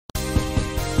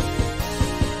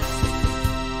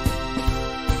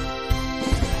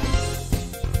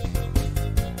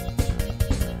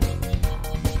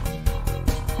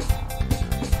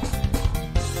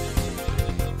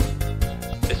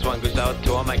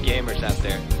gamers out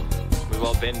there. We've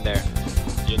all been there.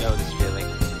 You know this feeling.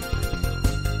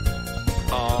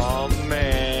 Oh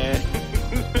man.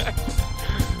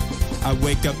 I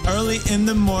wake up early in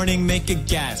the morning, make a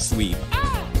gas sweep.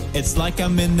 It's like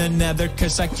I'm in the nether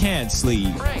cause I can't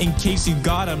sleep. In case you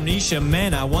got amnesia,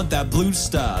 man, I want that blue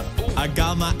stuff. I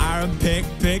got my iron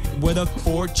pick with a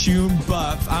fortune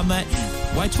buff. I'm at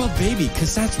Y12 baby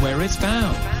cause that's where it's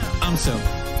found. I'm so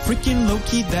freaking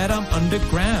low-key that I'm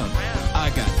underground.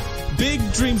 I got big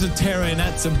dreams of tearing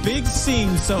at some big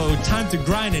seams, so time to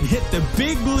grind and hit the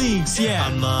big leagues, yeah. I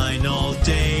mine all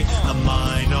day, I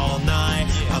mine all night,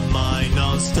 I mine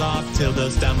non-stop till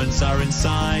those diamonds are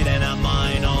inside, and I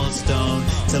mine all stone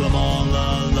till I'm all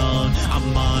alone. I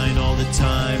mine all the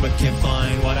time but can't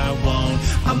find what I want.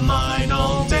 I mine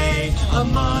all day, I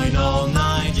mine all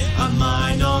night, I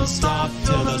mine non-stop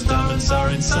till those diamonds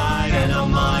are inside, and I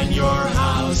mine your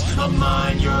house, I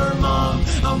mine your mom,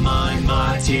 I mine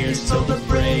my tears till the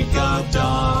break of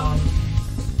dawn.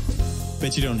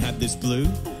 Bet you don't have this blue.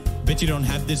 Bet you don't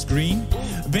have this green.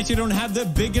 Bet you don't have the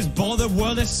biggest ball the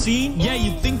world has seen. Yeah,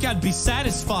 you'd think I'd be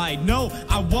satisfied. No,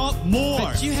 I want more.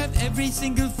 Bet you have every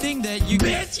single thing that you...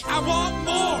 Bitch, I want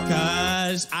more.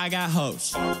 Cause I got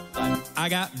hoes, I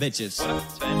got bitches,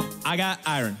 I got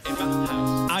iron,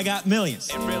 I got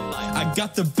millions, I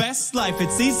got the best life,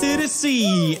 it's easy to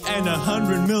see, and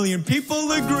 100 million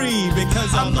people agree.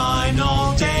 Because I mine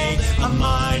all day, I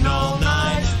mine all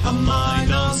night, I mine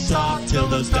non-stop till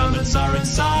those diamonds are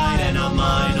inside, and I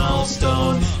mine all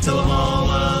stone till I'm all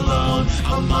alone.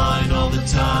 I mine all the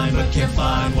time but can't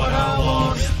find what I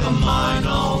want. I mine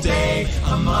all day,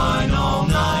 I mine all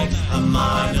night, I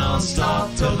mine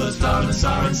non-stop till those diamonds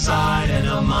are inside, and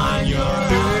I mine your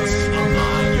house, I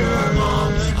mine your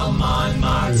mom, I mine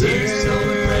my tears till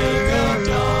the break of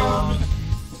dawn.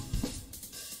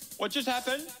 What just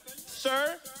happened?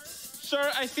 Sir?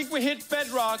 Sir, I think we hit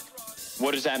bedrock.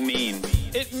 What does that mean?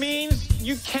 It means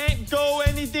you can't go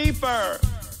any deeper.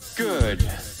 Good.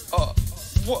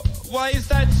 Why is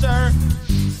that, sir?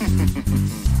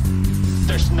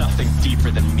 There's nothing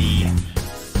deeper than me.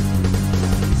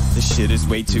 This shit is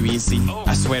way too easy.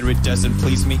 I swear it doesn't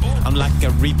please me. I'm like a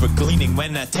reaper gleaning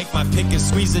when I take my pick and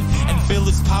squeeze it and feel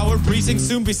its power breezing.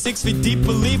 Soon be 6 feet deep.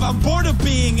 Believe I'm bored of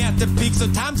being at the peak. So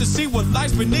time to see what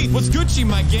lies beneath. What's Gucci,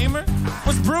 my gamer?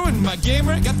 What's brewing, my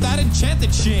gamer? Got that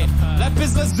enchanted shit.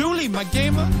 Lapis lazuli, my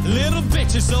gamer. Little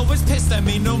bitches always pissed at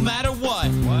me no matter what.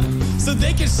 So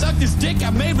they can suck this dick I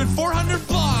made with 400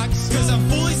 blocks. Cause I'm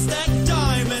fully stacked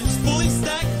diamonds, fully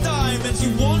stacked diamonds.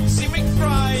 You won't see me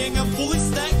crying. I'm fully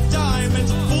stacked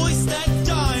diamonds, fully stacked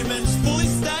diamonds, fully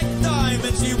stacked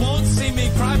diamonds. You won't see me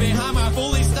cry behind my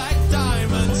fully stacked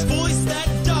diamonds, fully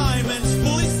stacked diamonds,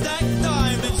 fully stacked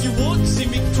diamonds. You won't see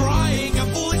me crying. I'm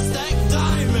fully stacked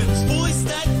diamonds, fully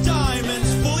stacked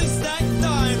diamonds, fully stacked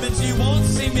diamonds. You won't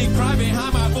see me cry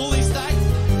behind my fully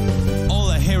stacked. All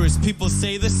I hear is people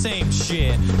say the same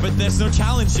shit, but there's no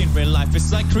challenge in real life.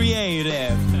 It's like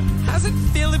creative. How's it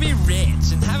feel to be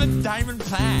rich and have a diamond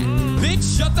plaque?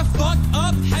 Bitch, shut the fuck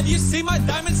up. Have you seen my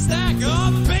diamond stack?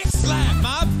 Oh, big slap.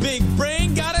 My big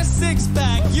brain got a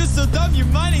six-pack. You so dumb, you're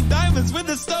mining diamonds with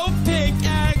a stove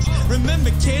pickaxe.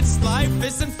 Remember, kids, life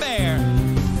isn't fair.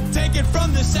 Take it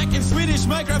from the second Swedish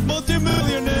Minecraft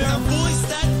multimillionaire. I'm fully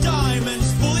stacked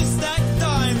diamonds, fully stacked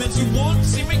diamonds. You won't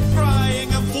see me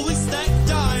crying. I'm fully stacked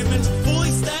diamonds,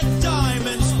 fully stacked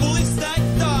diamonds, fully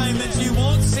stacked diamonds. You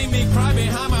won't see me cry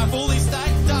behind my fully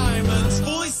stacked diamonds,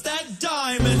 fully stacked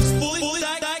diamonds, fully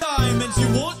stacked diamonds. You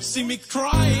won't see me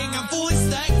crying. I'm fully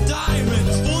stacked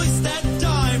diamonds, fully stacked